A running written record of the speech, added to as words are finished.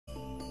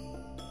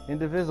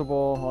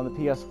Indivisible on the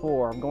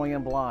PS4. I'm going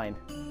in blind.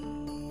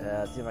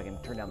 Let's see if I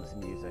can turn down this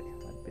music.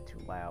 It's a bit too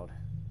loud.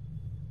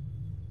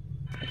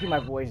 I keep my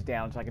voice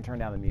down so I can turn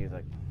down the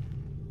music.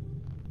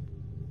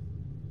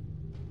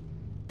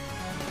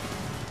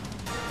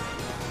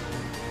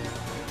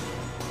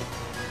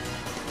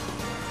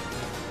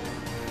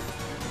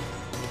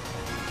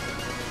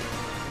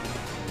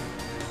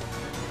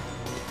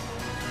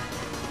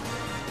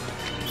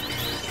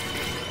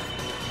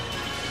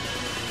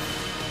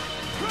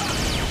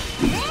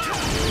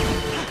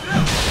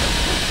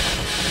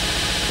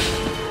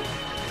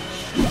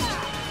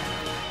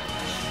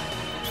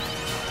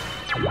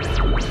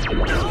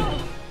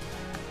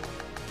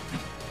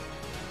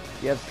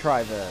 Let's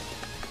try this.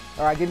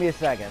 Alright, give me a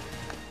second.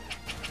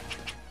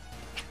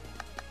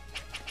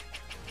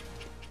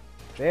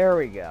 There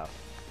we go.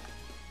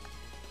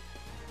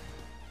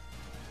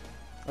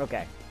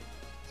 Okay.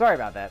 Sorry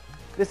about that.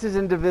 This is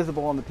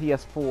Indivisible on the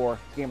PS4.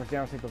 This game was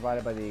generously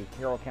provided by the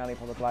Carroll County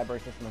Public Library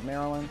System of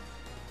Maryland.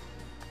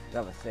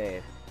 That was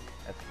saved.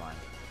 That's fine.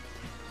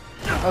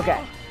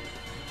 Okay.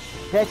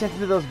 Pay attention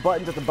to those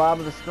buttons at the bottom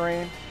of the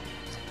screen.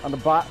 On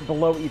the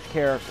below each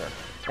character.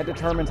 That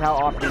determines how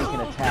often you can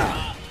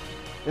attack.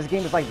 This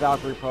game is like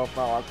Valkyrie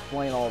Profile. I'll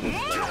explain all this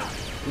later.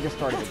 We just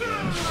started the game.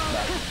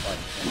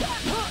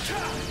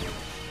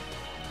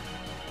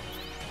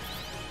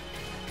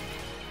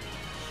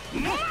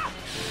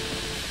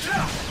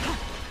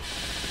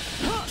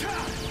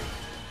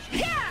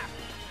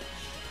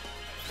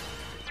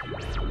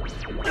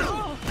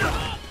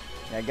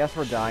 Yeah, I guess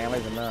we're dying. I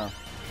don't even know.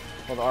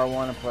 Hold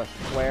R1 and press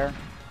square.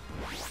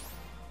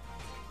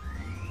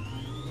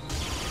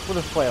 We'll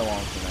just play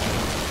along for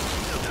now.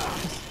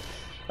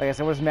 Like I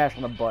said, we'll just mash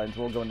on the buttons.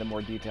 We'll go into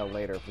more detail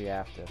later if we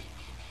have to.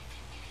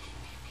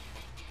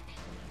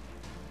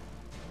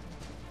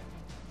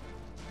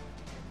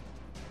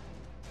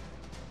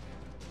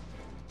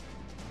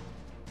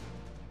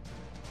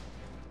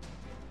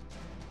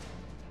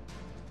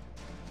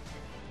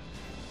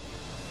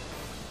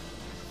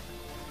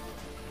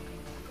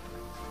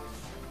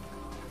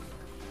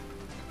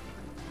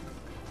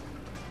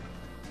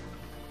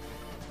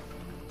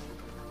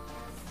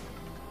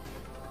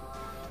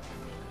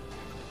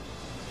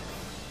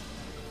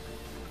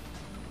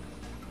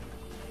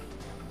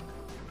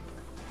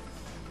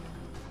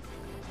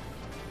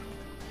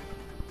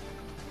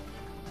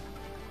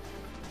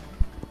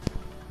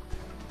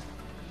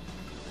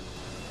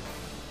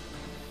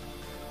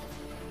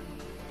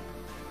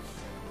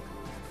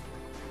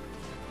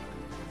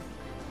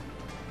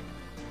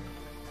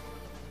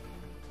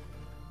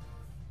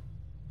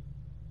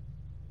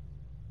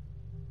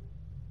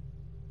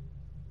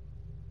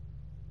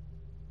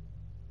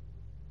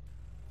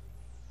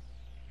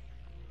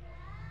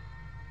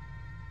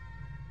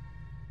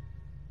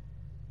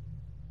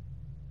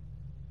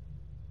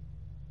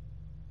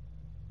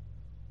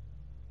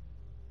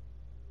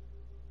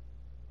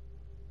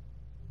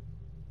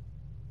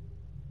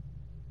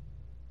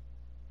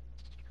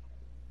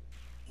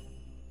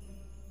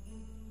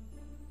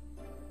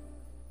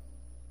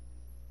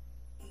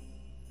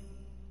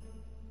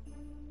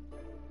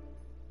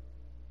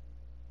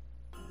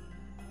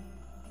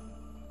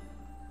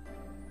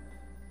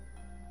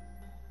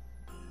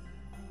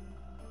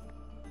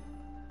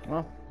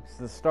 Well, it's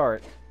the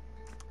start.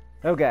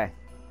 Okay.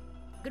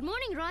 Good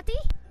morning, Rotty.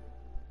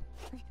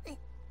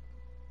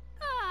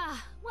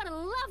 Ah, what a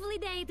lovely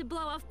day to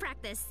blow off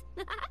practice.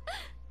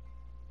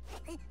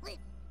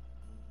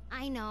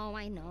 I know.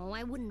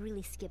 I wouldn't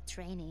really skip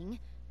training.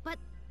 But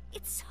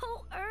it's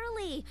so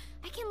early.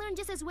 I can learn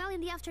just as well in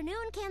the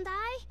afternoon, can't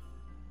I?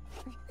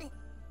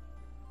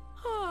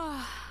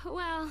 Oh,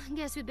 well,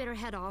 guess we'd better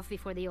head off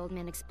before the old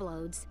man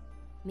explodes.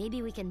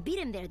 Maybe we can beat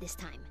him there this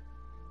time.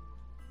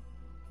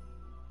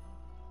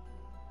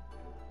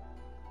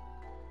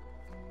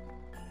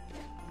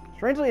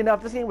 Strangely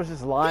enough, this game was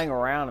just lying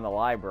around in the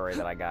library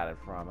that I got it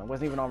from. It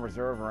wasn't even on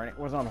reserve or it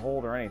wasn't on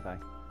hold or anything.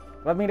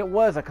 But I mean, it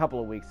was a couple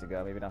of weeks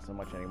ago. Maybe not so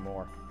much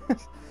anymore.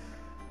 But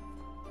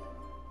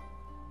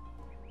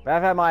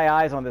I've had my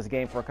eyes on this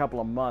game for a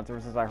couple of months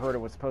ever since I heard it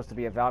was supposed to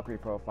be a Valkyrie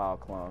Profile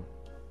clone.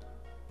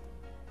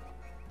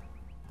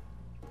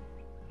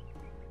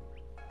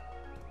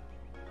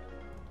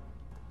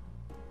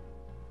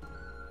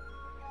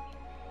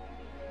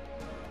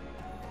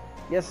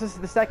 Yes, this is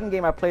the second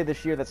game I played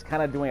this year that's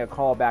kind of doing a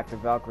callback to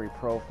Valkyrie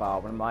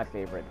Profile, one of my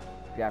favorite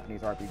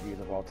Japanese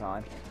RPGs of all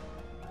time.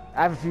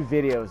 I have a few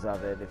videos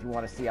of it if you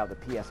want to see how the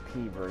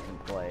PSP version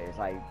plays.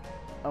 I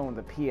own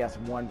the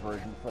PS1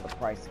 version before the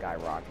price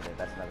skyrocketed.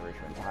 That's another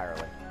issue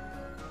entirely.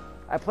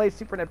 I played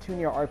Super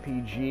Neptunia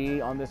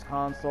RPG on this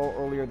console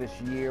earlier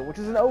this year, which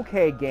is an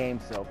okay game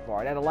so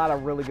far. It had a lot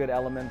of really good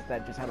elements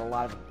that just had a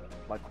lot of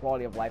like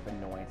quality of life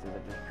annoyances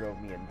that just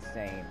drove me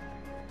insane.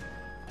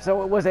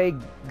 So it was a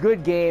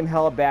good game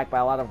held back by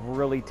a lot of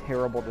really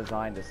terrible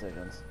design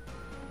decisions.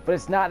 But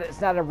it's not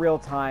a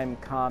real-time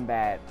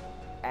combat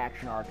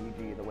action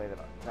RPG the way that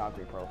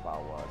Valkyrie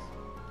Profile was.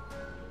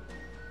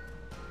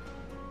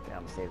 Yeah,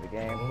 I'm gonna save the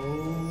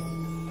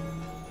game.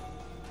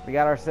 We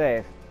got our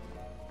save.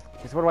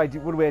 Just what do I do?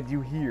 What do I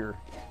do here?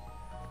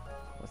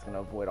 I'm just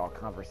gonna avoid all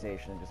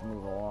conversation and just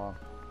move along.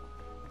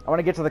 I want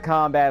to get to the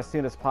combat as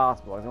soon as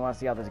possible because I want to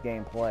see how this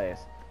game plays.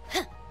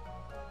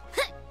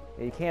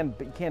 Yeah, you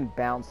can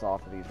bounce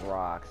off of these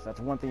rocks. That's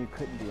one thing you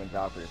couldn't do in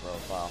Valkyrie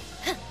Profile.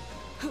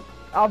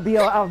 I'll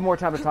have more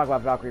time to talk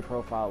about Valkyrie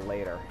Profile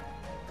later.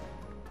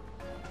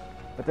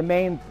 But the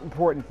main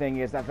important thing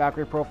is that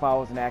Valkyrie Profile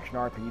was an action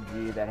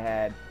RPG that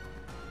had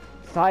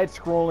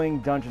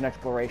side-scrolling dungeon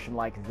exploration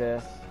like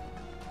this,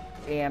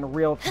 and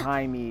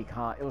real-timey.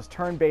 It was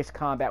turn-based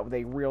combat with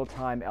a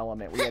real-time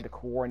element. We had to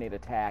coordinate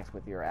attacks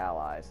with your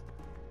allies,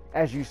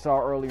 as you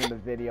saw earlier in the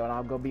video, and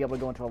I'll be able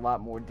to go into a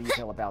lot more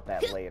detail about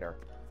that later.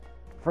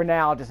 For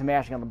now, just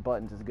mashing on the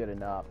buttons is good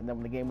enough, and then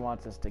when the game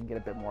wants us to get a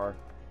bit more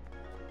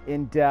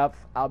in-depth,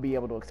 I'll be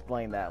able to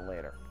explain that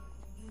later.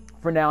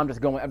 For now, I'm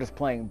just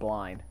playing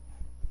blind.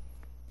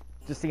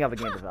 Just seeing how the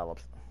game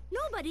develops.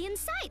 Nobody in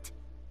sight.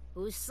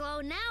 Who's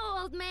slow now,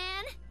 old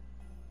man?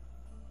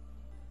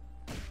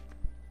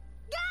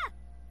 Gah!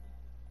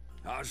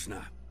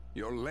 Ajna,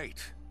 you're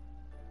late.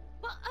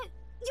 Well,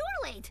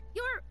 you're late.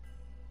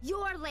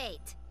 You're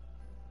late.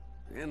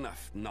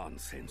 Enough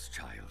nonsense,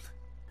 child.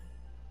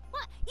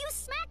 What? You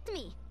smacked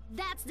me.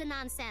 That's the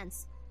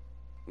nonsense.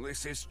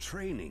 This is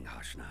training,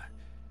 Ajna.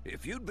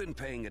 If you'd been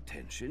paying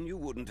attention, you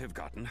wouldn't have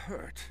gotten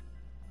hurt.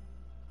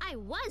 I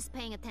was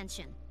paying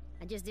attention.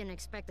 I just didn't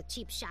expect a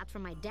cheap shot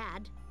from my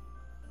dad.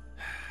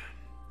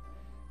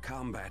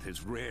 Combat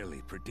is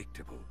rarely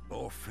predictable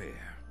or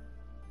fair.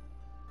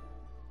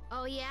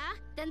 Oh yeah?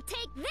 Then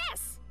take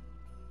this!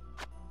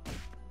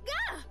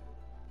 Gah!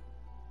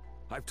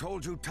 I've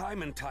told you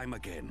time and time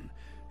again,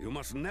 you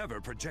must never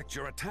project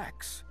your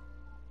attacks.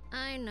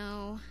 I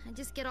know. I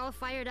just get all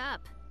fired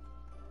up.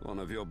 One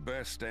of your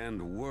best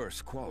and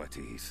worst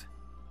qualities.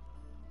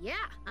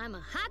 Yeah, I'm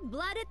a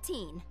hot-blooded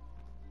teen.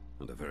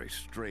 And a very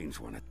strange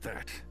one at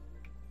that.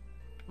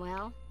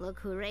 Well, look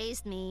who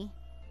raised me.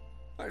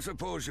 I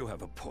suppose you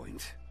have a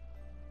point.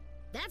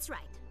 That's right.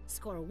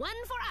 Score 1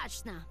 for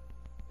Ajna.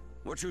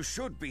 What you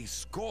should be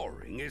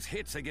scoring is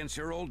hits against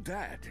your old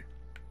dad.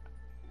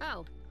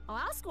 Oh,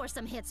 I'll score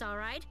some hits, all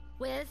right.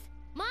 With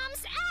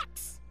Mom's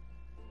axe!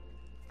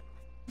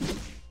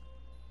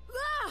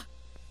 Ah!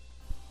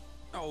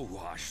 Oh,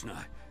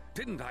 Ajna,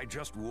 didn't I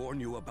just warn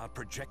you about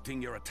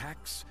projecting your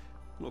attacks?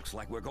 Looks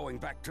like we're going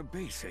back to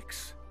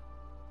basics.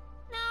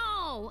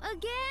 No,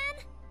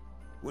 again?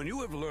 When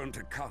you have learned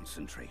to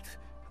concentrate,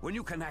 when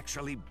you can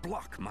actually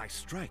block my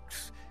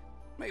strikes,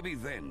 maybe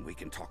then we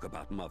can talk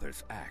about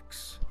Mother's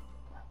axe.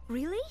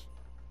 Really?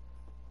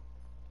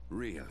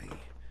 Really.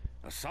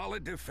 A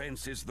solid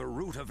defense is the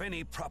root of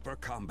any proper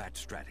combat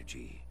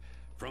strategy.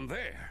 From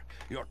there,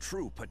 your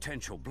true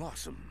potential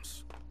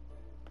blossoms.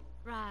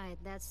 Right,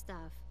 that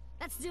stuff.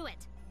 Let's do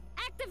it.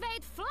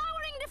 Activate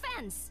Flowering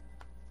Defense!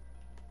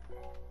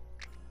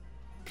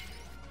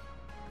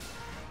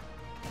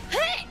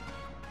 Hey!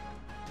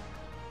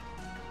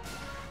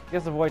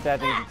 Guess avoid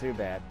that isn't too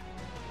bad.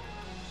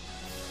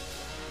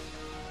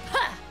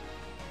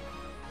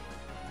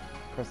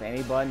 Press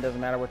any button, doesn't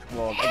matter which.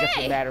 Well, I guess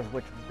it matters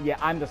which. Yeah,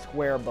 I'm the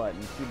square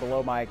button. See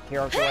below my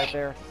character right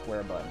there? It's a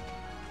square button.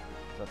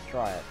 So let's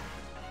try it.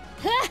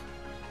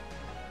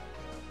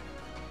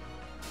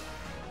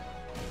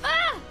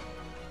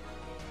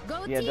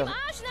 Go yeah, Team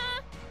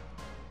Ajna!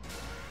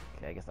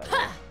 Okay, I guess that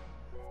works.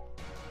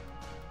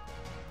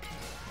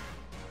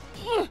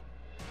 So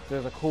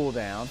there's a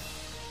cooldown.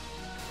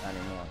 Not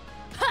anymore.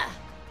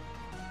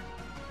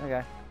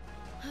 Okay.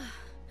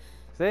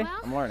 See? Well,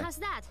 I'm learning. How's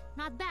that?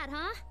 Not bad,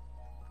 huh?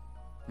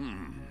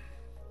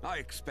 I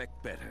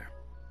expect better.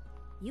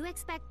 You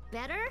expect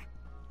better?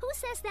 Who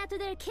says that to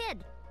their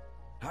kid?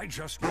 I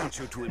just want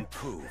you to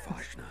improve,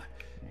 Ajna.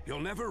 You'll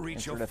never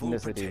reach your full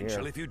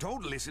potential if you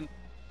don't listen.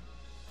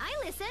 I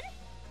listen.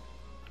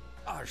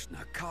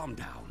 Ajna, calm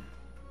down.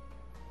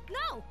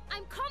 No,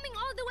 I'm coming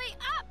all the way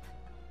up.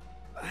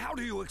 How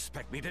do you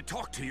expect me to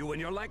talk to you when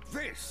you're like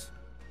this?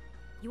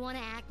 You want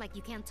to act like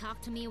you can't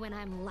talk to me when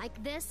I'm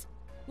like this?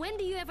 When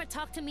do you ever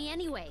talk to me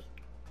anyway?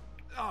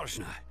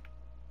 Ajna.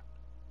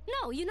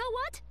 No, you know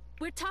what?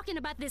 We're talking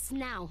about this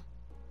now.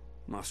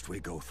 Must we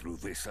go through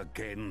this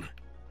again?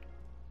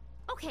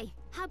 Okay,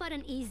 how about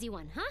an easy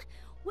one, huh?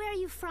 Where are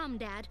you from,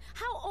 Dad?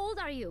 How old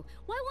are you?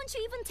 Why won't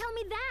you even tell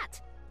me that?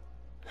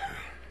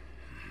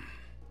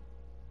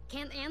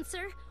 Can't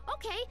answer?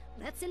 Okay,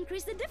 let's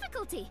increase the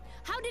difficulty.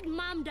 How did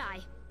Mom die?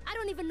 I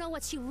don't even know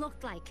what she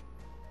looked like.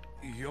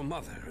 Your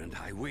mother and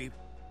I,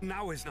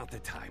 now is not the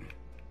time.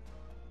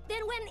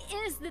 Then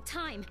when is the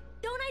time?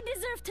 Don't I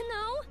deserve to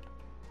know?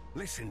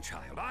 Listen,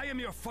 child, I am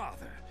your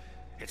father.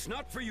 It's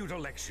not for you to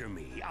lecture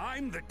me.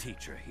 I'm the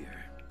teacher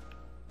here.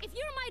 If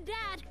you're my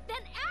dad,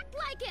 then act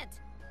like it!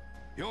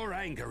 Your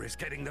anger is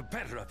getting the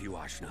better of you,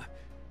 Ajna.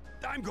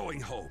 I'm going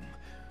home.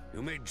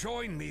 You may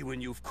join me when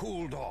you've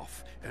cooled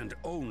off, and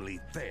only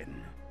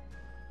then.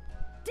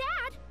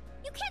 Dad,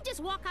 you can't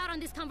just walk out on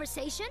this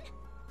conversation.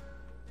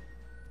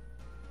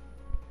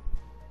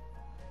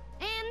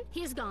 And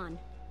he's gone.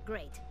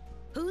 Great.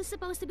 Who's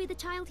supposed to be the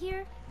child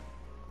here?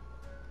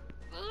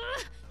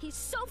 Ugh, he's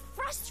so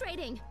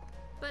frustrating.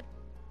 But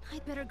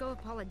I'd better go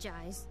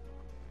apologize,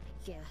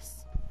 I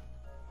guess.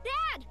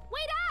 Dad,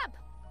 wait up!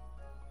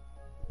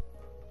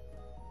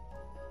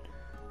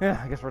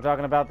 Yeah, I guess we're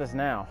talking about this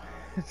now.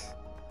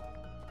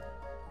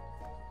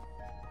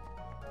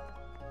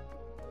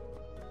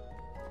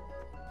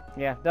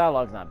 Yeah,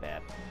 dialogue's not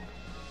bad.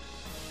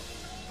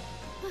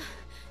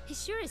 He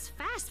sure is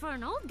fast for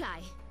an old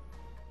guy.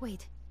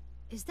 Wait,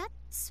 is that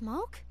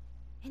smoke?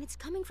 And it's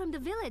coming from the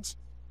village.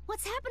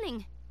 What's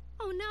happening?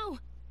 Oh no,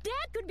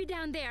 Dad could be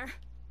down there.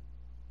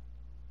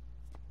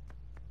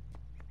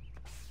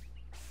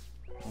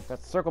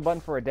 That's the circle button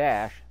for a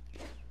dash.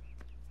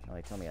 Oh,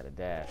 they tell me how to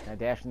dash. Can I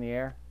dash in the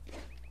air?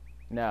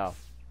 No,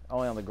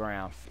 only on the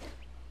ground.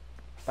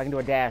 If I can do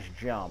a dash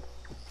jump.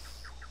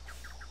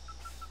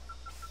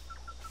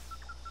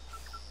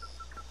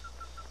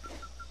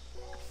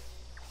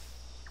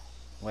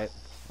 Wait,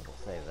 I'll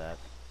save that.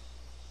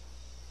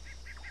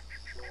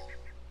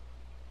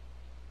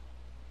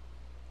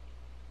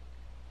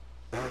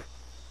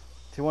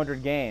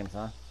 $200 games,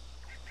 huh?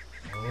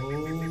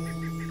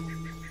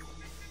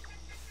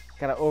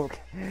 Kind of over.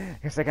 I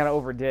guess I kind of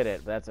overdid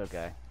it, but that's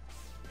okay.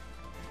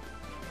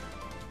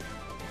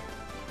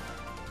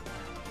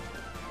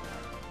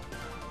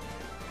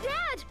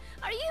 Dad,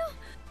 are you?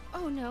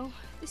 Oh no,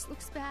 this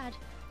looks bad.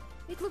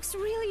 It looks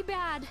really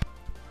bad.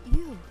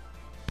 You.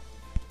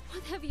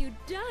 What have you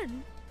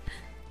done?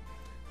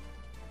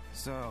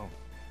 So,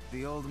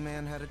 the old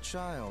man had a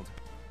child.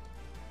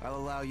 I'll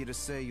allow you to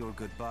say your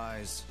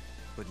goodbyes,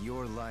 but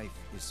your life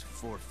is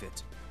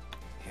forfeit,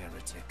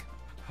 heretic.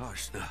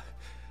 Ajna.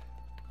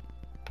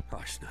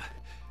 Ajna,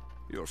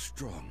 you're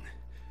strong.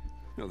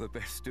 You're the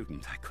best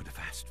student I could have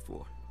asked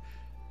for.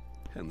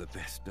 And the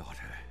best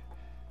daughter.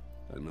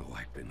 I know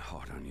I've been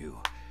hard on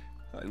you.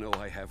 I know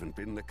I haven't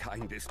been the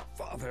kindest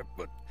father,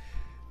 but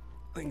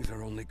things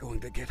are only going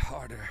to get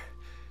harder.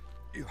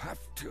 You have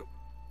to...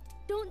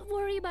 Don't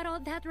worry about all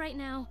that right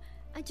now.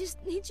 I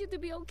just need you to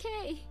be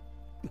okay.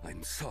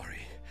 I'm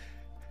sorry.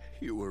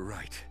 You were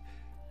right.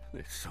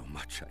 There's so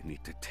much I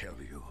need to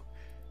tell you.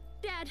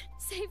 Dad,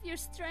 save your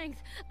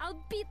strength.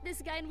 I'll beat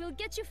this guy and we'll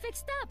get you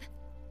fixed up.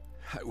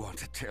 I want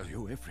to tell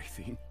you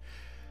everything.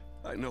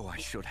 I know I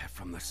should have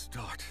from the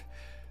start.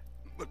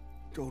 But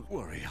don't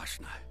worry,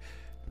 Ajna.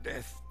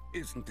 Death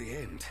isn't the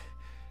end.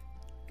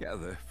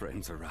 Gather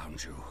friends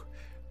around you.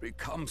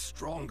 Become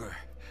stronger.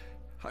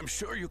 I'm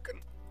sure you can...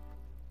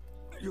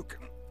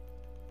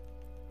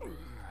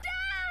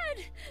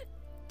 Dad!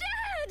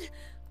 Dad!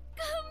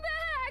 Come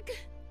back!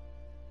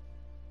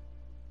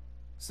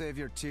 Save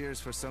your tears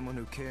for someone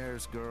who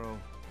cares, girl.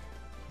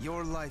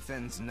 Your life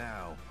ends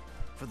now,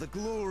 for the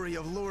glory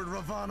of Lord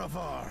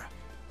Ravanavar.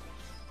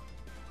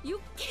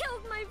 You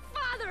killed my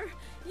father!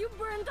 You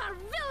burned our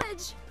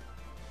village!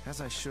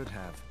 As I should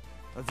have.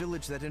 A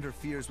village that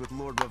interferes with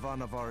Lord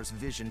Ravanavar's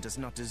vision does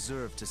not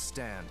deserve to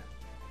stand.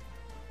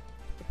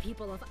 The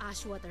people of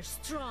Ashwat are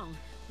strong.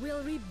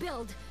 We'll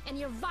rebuild, and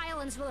your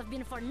violence will have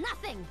been for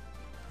nothing!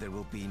 There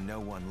will be no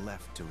one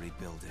left to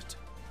rebuild it.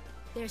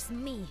 There's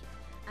me.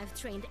 I've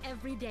trained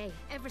every day,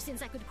 ever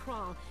since I could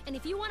crawl. And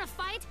if you want to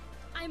fight,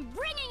 I'm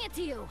bringing it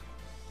to you!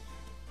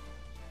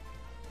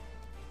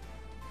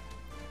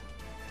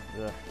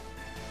 Ugh.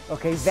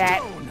 Okay,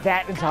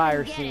 that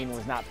entire scene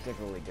was not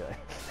particularly good.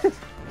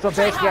 So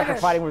basically, after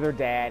fighting with her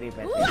dad, he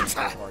eventually goes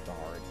heart to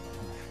heart.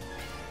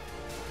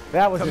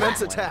 That was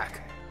Commence attack!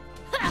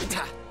 I'm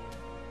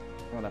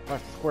gonna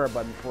press the square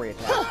button before you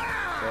attack.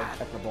 Okay,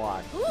 that's the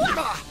block.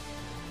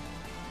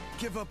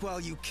 Give up while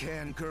you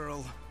can,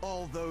 girl.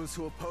 All those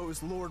who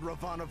oppose Lord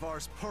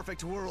Ravanavar's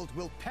perfect world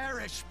will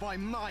perish by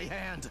my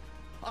hand.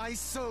 I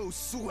so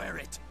swear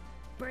it.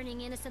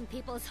 Burning innocent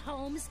people's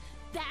homes?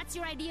 That's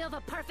your idea of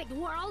a perfect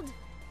world?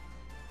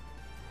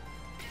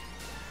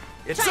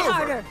 It's Try over!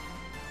 harder!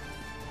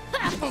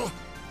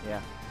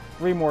 Yeah.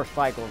 3 more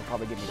cycles will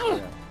probably give me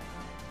 2.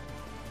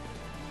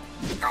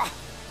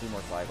 2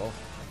 more cycles.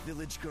 A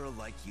village girl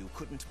like you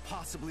couldn't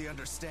possibly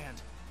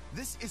understand.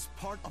 This is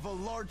part of a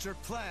larger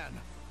plan.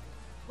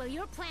 Well,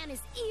 your plan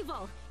is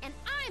evil, and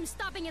I'm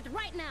stopping it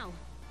right now!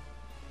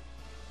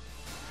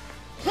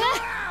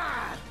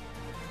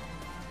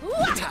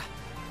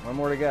 One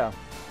more to go.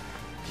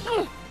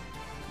 That's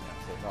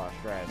a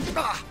strategy.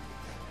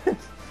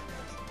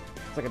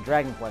 It's like a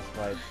Dragon Quest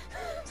fight.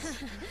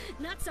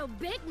 Not so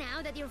big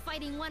now that you're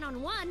fighting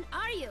one-on-one,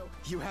 are you?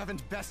 You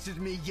haven't bested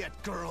me yet,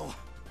 girl.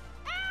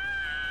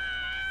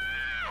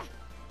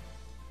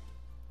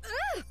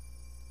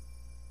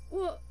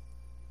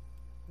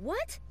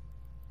 What?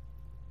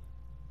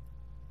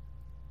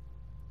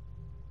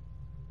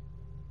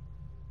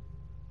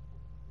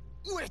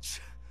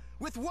 Witch!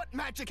 With what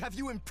magic have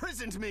you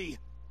imprisoned me?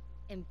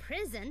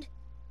 Imprisoned?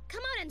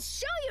 Come out and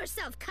show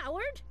yourself,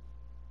 coward!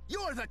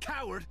 You're the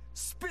coward,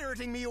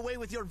 spiriting me away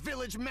with your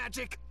village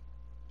magic!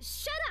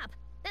 Shut up!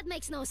 That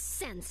makes no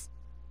sense.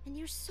 And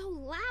you're so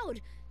loud.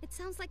 It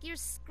sounds like you're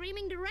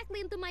screaming directly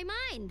into my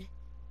mind.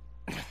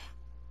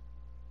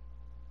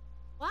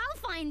 I'll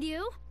find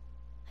you.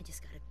 I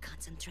just gotta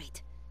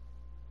concentrate.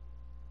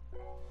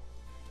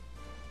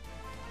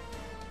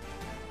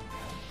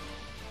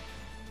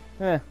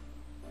 Eh.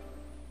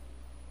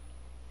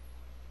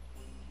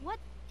 What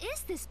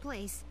is this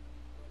place?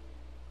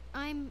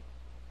 I'm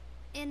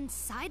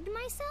inside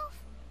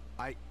myself?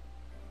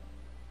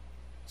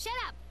 Shut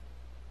up!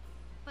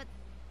 But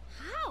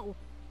how?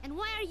 And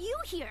why are you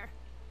here?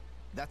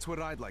 That's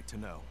what I'd like to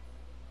know.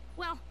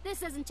 Well, this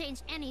doesn't change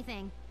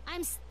anything.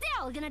 I'm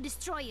still gonna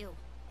destroy you.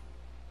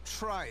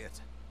 Try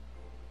it.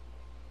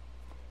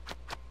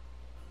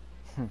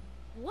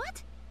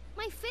 What?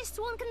 My fists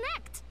won't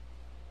connect.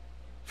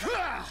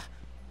 Okay,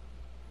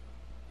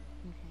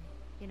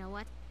 you know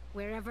what?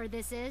 Wherever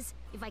this is,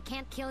 if I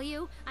can't kill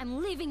you,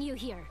 I'm leaving you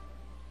here.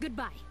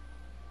 Goodbye.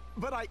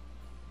 But I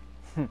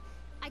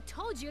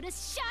told you to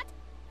shut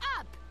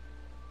up!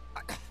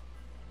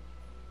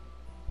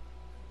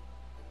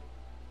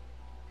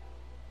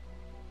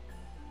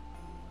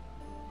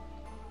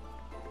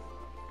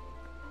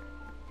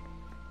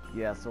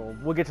 Yeah, so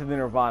we'll get to the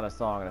Nirvana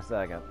song in a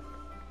second.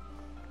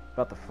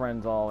 About the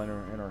friends all in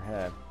her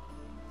head.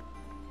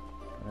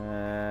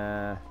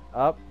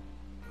 Up.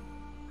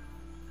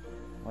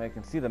 Well, you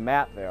can see the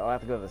map there. I'll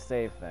have to go to the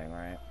save thing,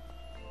 right?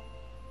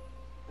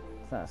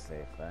 It's not a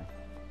save thing.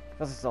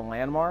 That's just a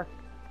landmark.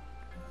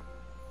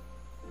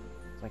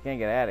 So I can't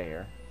get out of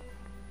here.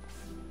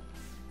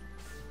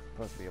 I'm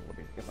supposed to be able to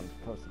be, if I'm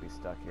supposed to be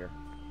stuck here.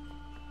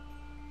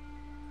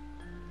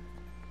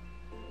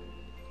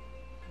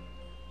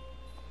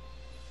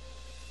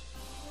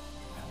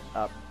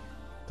 Up.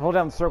 Hold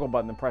down the circle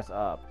button and press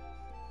up.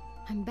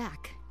 I'm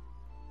back.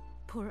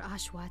 Poor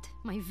Ashwat,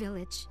 my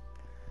village.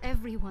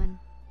 Everyone.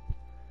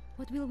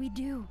 What will we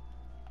do?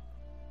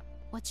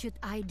 What should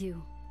I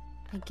do?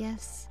 I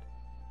guess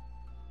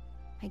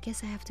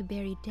I have to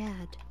bury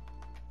Dad.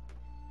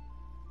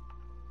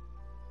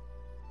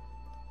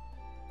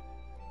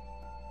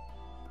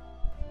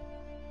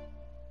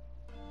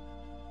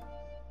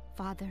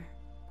 Father,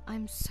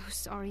 I'm so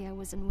sorry I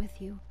wasn't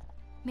with you.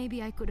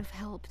 Maybe I could have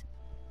helped.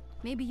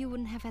 Maybe you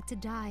wouldn't have had to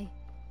die.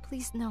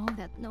 Please know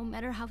that no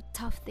matter how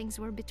tough things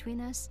were between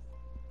us,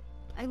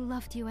 I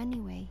loved you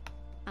anyway.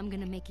 I'm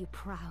gonna make you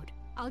proud.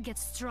 I'll get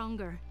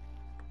stronger.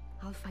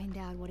 I'll find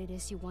out what it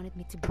is you wanted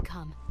me to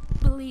become.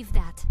 Believe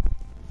that.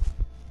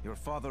 Your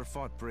father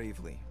fought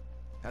bravely.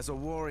 As a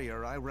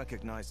warrior, I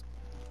recognize...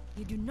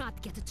 You do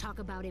not get to talk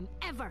about him,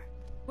 ever!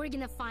 We're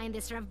gonna find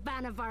this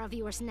Ravanavar of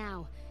yours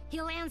now.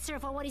 He'll answer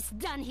for what he's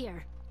done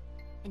here.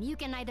 And you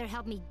can either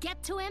help me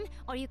get to him,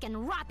 or you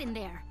can rot in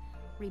there.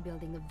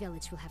 Rebuilding the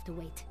village will have to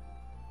wait.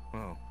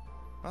 Oh,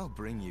 I'll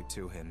bring you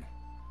to him.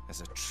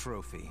 As a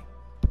trophy.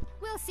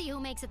 We'll see who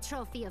makes a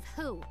trophy of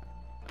who.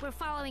 We're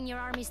following your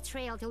army's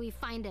trail till we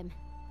find him.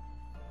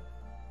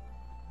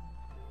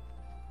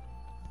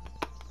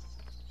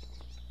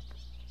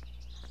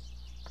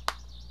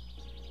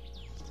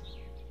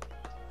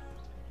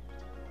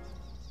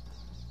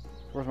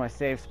 Where's my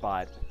save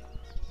spot?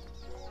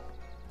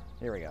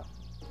 Here we go.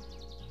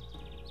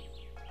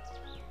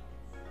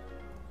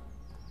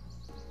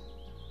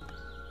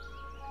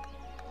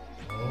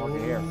 Over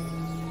here.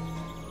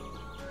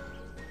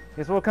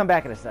 Okay, so we'll come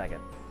back in a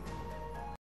second.